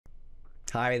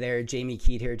Hi there, Jamie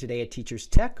Keat here today at Teachers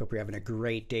Tech. Hope you're having a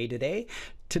great day today.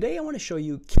 Today I want to show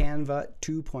you Canva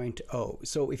 2.0.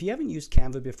 So if you haven't used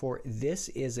Canva before, this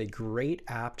is a great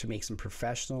app to make some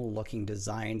professional looking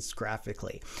designs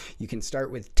graphically. You can start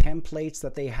with templates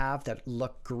that they have that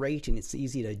look great, and it's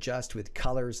easy to adjust with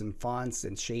colors and fonts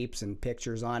and shapes and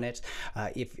pictures on it.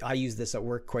 If I use this at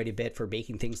work quite a bit for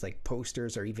making things like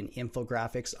posters or even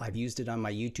infographics. I've used it on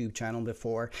my YouTube channel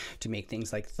before to make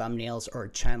things like thumbnails or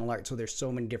channel art. So there's so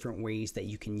many different ways that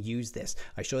you can use this.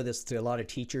 I show this to a lot of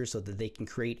teachers so that they can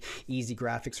create easy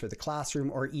graphics for the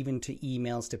classroom or even to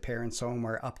emails to parents home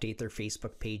or update their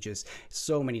Facebook pages.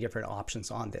 So many different options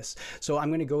on this. So I'm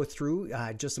going to go through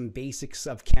just some basics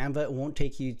of Canva. It won't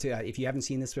take you to, if you haven't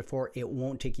seen this before, it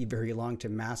won't take you very long to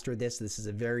master this. This is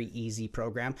a very easy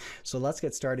program. So let's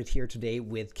get started here today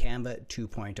with Canva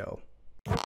 2.0.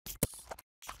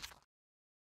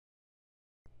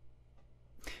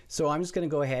 So I'm just going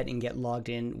to go ahead and get logged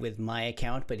in with my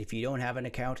account, but if you don't have an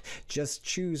account, just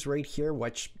choose right here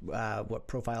what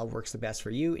profile works the best for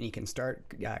you, and you can start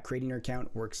creating your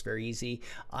account. Works very easy.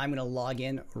 I'm going to log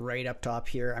in right up top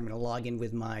here. I'm going to log in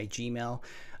with my Gmail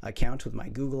account, with my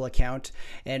Google account,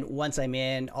 and once I'm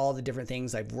in, all the different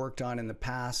things I've worked on in the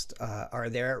past are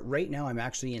there. Right now I'm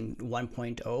actually in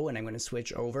 1.0 and I'm going to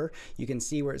switch over. You can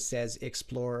see where it says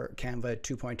Explore Canva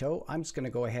 2.0. I'm just going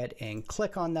to go ahead and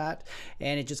click on that,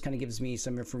 and it just kind of gives me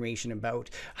some information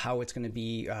about how it's going to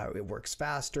be. It works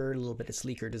faster, a little bit of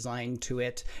sleeker design to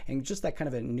it, and just that kind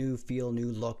of a new feel,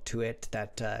 new look to it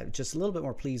that just a little bit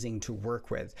more pleasing to work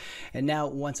with. And now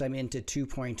once I'm into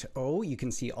 2.0, you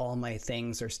can see all my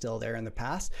things are still there in the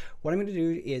past. What I'm going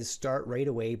to do is start right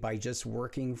away by just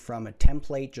working from a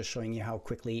template, just showing you how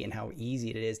quickly and how easy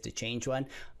it is to change one.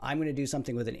 I'm going to do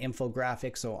something with an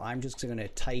infographic, so I'm just going to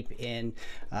type in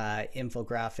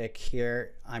infographic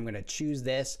here. I'm going to choose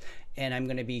this, and I'm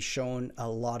going to be shown a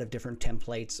lot of different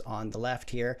templates on the left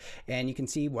here, and you can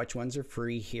see which ones are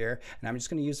free here, and I'm just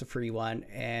going to use a free one,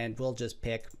 and we'll just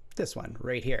pick this one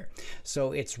right here.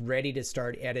 So it's ready to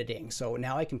start editing. So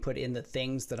now I can put in the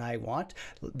things that I want.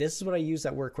 This is what I use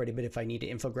at work quite a bit. If I need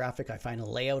an infographic, I find a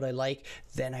layout I like,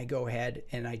 then I go ahead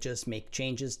and I just make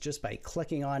changes just by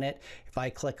clicking on it. If I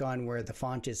click on where the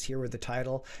font is here with the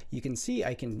title, you can see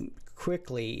I can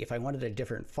quickly, if I wanted a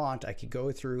different font, I could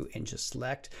go through and just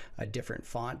select a different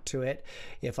font to it.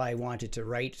 If I wanted to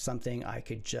write something, I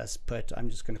could just put, I'm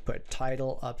just going to put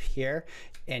title up here,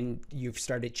 and you've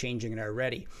started changing it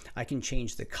already. I can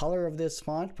change the color of this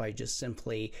font by just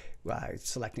simply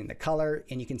selecting the color,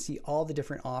 and you can see all the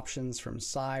different options from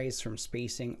size, from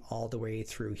spacing, all the way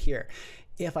through here.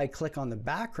 If I click on the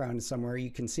background somewhere,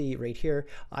 you can see right here,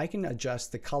 I can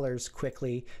adjust the colors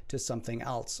quickly to something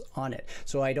else on it.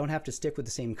 So I don't have to stick with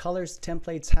the same colors the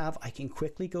templates have. I can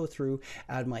quickly go through,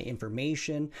 add my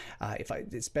information.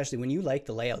 Especially when you like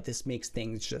the layout, this makes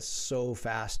things just so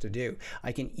fast to do.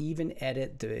 I can even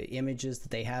edit the images that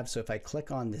they have. So if I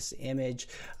click on this image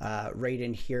right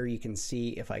in here, you can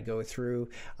see if I go through,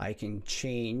 I can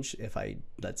change. If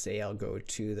let's say I'll go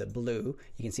to the blue,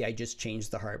 you can see I just changed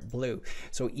the heart blue.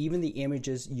 So even the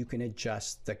images, you can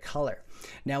adjust the color.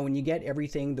 Now, when you get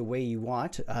everything the way you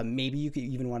want, maybe you could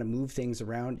even want to move things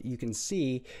around. You can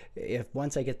see if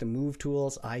once I get the move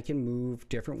tools, I can move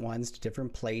different ones to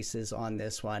different places on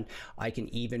this one. I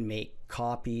can even make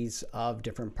copies of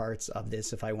different parts of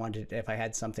this if I wanted, if I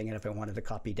had something and if I wanted to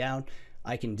copy down.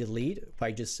 I can delete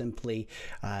by just simply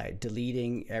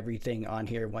deleting everything on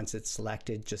here. Once it's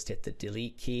selected, just hit the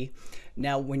delete key.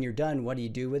 Now, when you're done, what do you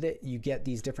do with it? You get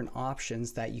these different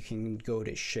options that you can go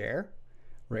to share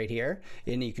right here,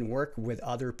 and you can work with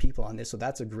other people on this. So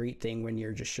that's a great thing when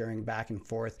you're just sharing back and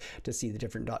forth to see the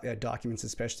different documents,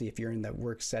 especially if you're in the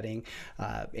work setting,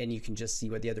 and you can just see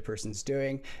what the other person's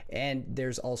doing. And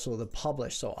there's also the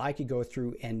publish. So I could go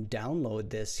through and download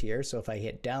this here. So if I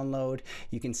hit download,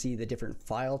 you can see the different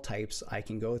file types I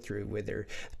can go through, whether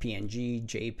PNG,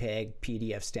 JPEG,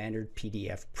 PDF standard,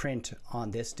 PDF print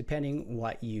on this, depending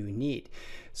what you need.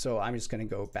 So I'm just going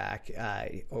to go back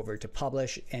over to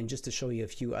publish, and just to show you a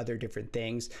few other different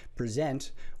things.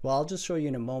 Present, well, I'll just show you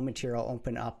in a moment here. I'll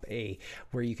open up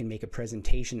where you can make a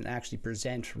presentation and actually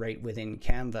present right within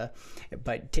Canva.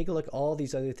 But take a look at all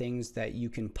these other things that you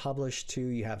can publish to.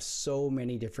 You have so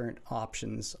many different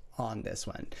options on this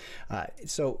one.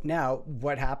 So now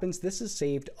what happens, this is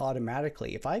saved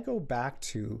automatically. If I go back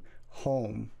to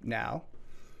home now,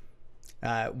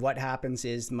 what happens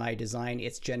is my design,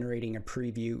 it's generating a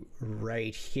preview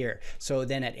right here. So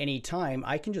then at any time,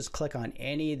 I can just click on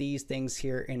any of these things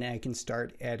here and I can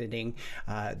start editing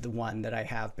the one that I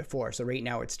have before. So right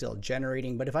now it's still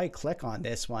generating, but if I click on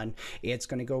this one, it's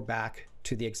going to go back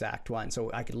to the exact one.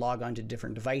 So I could log on to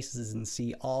different devices and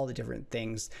see all the different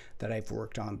things that I've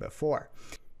worked on before.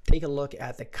 Take a look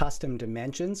at the custom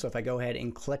dimensions. So if I go ahead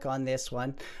and click on this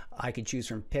one, I could choose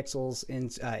from pixels,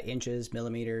 inches,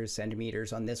 millimeters,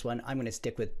 centimeters. On this one, I'm going to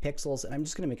stick with pixels, and I'm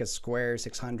just going to make a square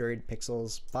 600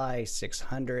 pixels by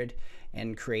 600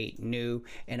 and create new,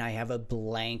 and I have a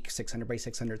blank 600 by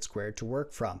 600 square to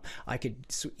work from. I could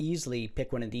easily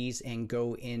pick one of these and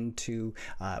go into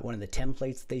one of the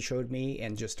templates that they showed me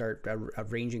and just start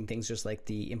arranging things just like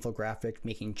the infographic,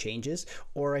 making changes,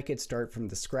 or I could start from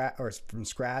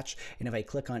scratch, and if I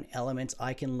click on elements,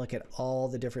 I can look at all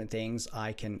the different things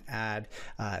I can add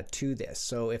to this.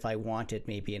 So if I wanted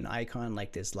maybe an icon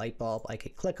like this light bulb, I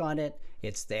could click on it,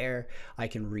 it's there. I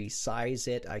can resize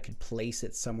it, I could place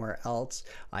it somewhere else,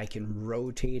 I can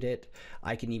rotate it,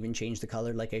 I can even change the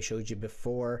color like I showed you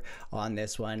before on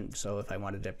this one. So if I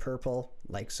wanted it purple,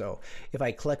 like so, if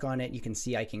I click on it, you can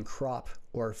see I can crop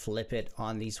or flip it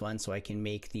on these ones, so I can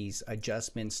make these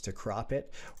adjustments to crop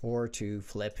it or to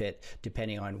flip it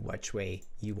depending on which way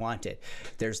you want it.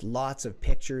 There's lots of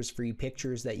pictures, free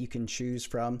pictures that you can choose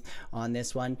from on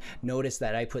this one. Notice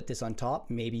that I put this on top.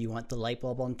 Maybe you want the light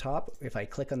bulb on top. If I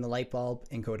click on the light bulb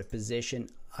and go to position,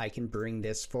 I can bring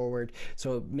this forward.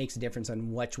 So it makes a difference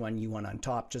on which one you want on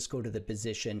top. Just go to the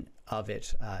position of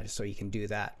it so you can do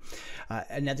that.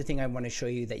 Another thing I want to show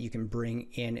you that you can bring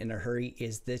in a hurry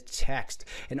is the text.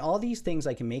 And all these things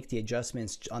I can make the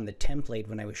adjustments on the template.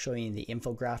 When I was showing you the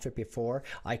infographic before,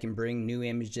 I can bring new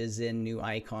images in, new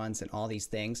icons, and all these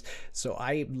things. So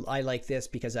I like this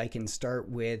because I can start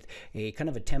with a kind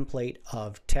of a template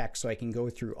of text, so I can go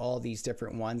through all these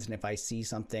different ones, and if I see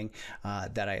something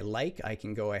that I like, I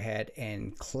can go ahead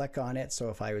and click on it. So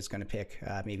if I was going to pick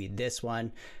maybe this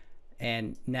one,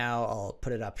 and now I'll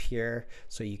put it up here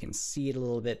so you can see it a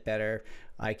little bit better.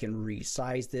 I can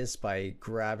resize this by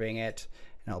grabbing it,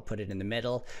 and I'll put it in the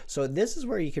middle. So this is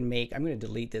where you can make, I'm going to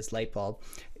delete this light bulb.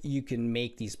 You can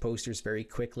make these posters very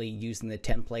quickly using the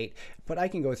template, but I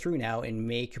can go through now and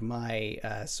make my,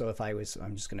 so if I'm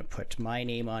just going to put my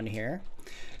name on here.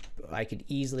 I could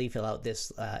easily fill out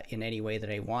this in any way that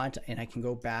I want, and I can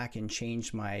go back and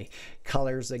change my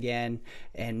colors again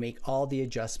and make all the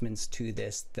adjustments to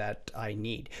this that I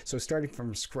need. So starting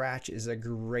from scratch is a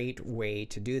great way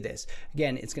to do this.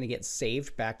 Again, it's going to get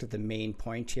saved back to the main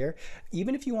point here.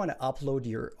 Even if you want to upload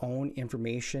your own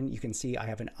information, you can see I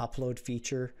have an upload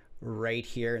feature right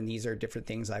here, and these are different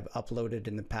things I've uploaded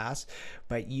in the past.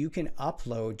 But you can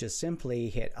upload, just simply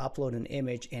hit upload an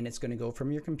image, and it's going to go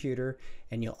from your computer,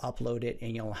 and you'll upload it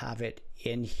and you'll have it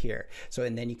in here. So,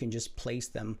 and then you can just place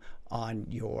them on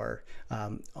your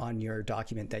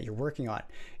document that you're working on.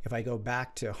 If I go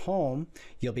back to home,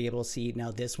 you'll be able to see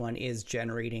now this one is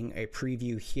generating a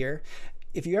preview here.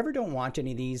 If you ever don't want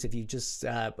any of these, if you just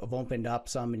have opened up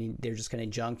some and they're just kind of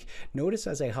junk, notice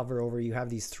as I hover over, you have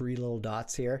these three little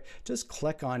dots here. Just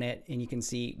click on it and you can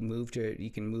see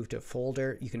you can move to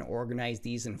folder. You can organize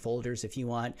these in folders if you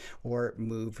want, or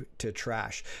move to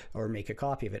trash, or make a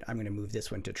copy of it. I'm going to move this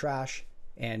one to trash,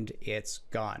 and it's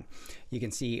gone. You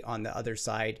can see on the other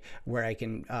side where I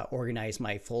can organize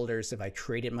my folders if I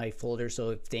created my folder. So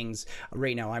if things,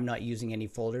 right now I'm not using any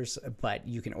folders, but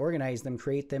you can organize them,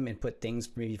 create them, and put things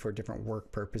maybe for different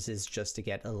work purposes, just to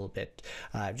get a little bit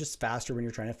just faster when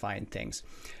you're trying to find things.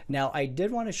 Now I did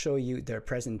want to show you the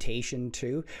presentation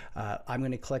too. I'm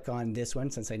going to click on this one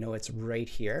since I know it's right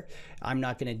here. I'm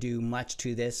not going to do much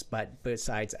to this, but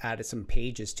besides add some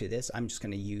pages to this, I'm just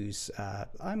going to use,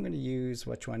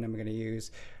 which one I'm going to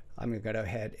use? I'm going to go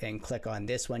ahead and click on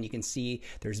this one. You can see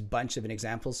there's a bunch of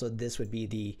examples. So this would be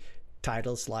the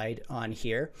title slide on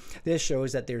here. This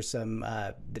shows that there's some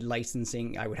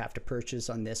licensing I would have to purchase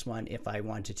on this one if I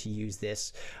wanted to use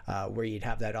this, where you'd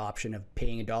have that option of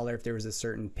paying $1 if there was a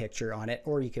certain picture on it,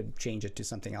 or you could change it to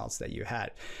something else that you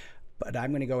had. But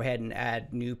I'm going to go ahead and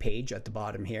add new page at the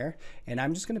bottom here, and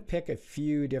I'm just going to pick a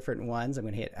few different ones. I'm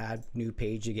going to hit add new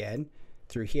page again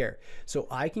through here. So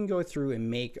I can go through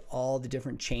and make all the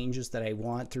different changes that I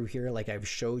want through here, like I've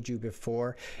showed you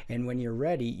before. And when you're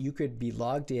ready, you could be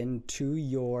logged into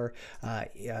your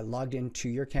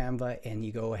Canva, and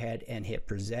you go ahead and hit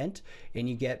present, and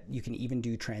you can even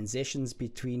do transitions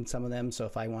between some of them. So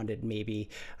if I wanted, maybe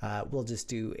we'll just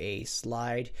do a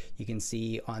slide. You can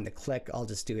see on the click, I'll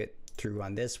just do it through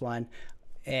on this one.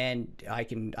 And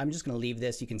I'm just going to leave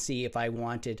this. You can see if I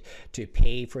wanted to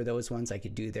pay for those ones, I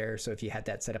could do there. So if you had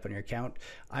that set up on your account,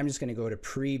 I'm just going to go to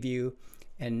preview.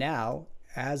 And now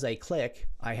as I click,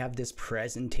 I have this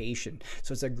presentation.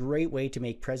 So it's a great way to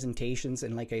make presentations.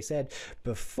 And like I said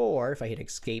before, if I hit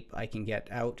escape, I can get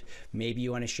out. Maybe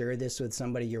you want to share this with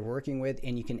somebody you're working with,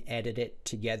 and you can edit it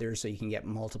together so you can get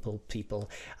multiple people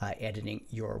editing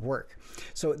your work.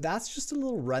 So that's just a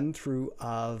little run through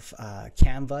of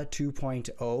Canva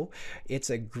 2.0. It's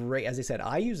a great, as I said,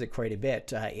 I use it quite a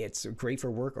bit. It's great for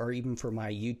work or even for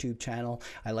my YouTube channel.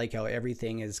 I like how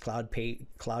everything is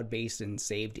cloud-based and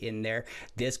saved in there.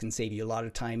 This can save you a lot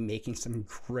of time making some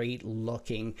great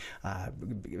looking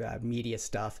media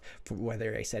stuff, for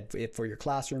whether I said for your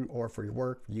classroom or for your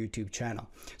work YouTube channel.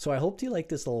 So I hope you like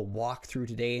this little walkthrough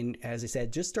today. And as I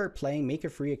said, just start playing, make a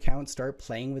free account, start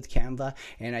playing with Canva,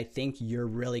 and I think you're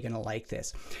really going to like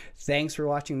this. Thanks for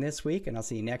watching this week, and I'll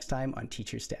see you next time on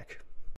Teacher's Tech.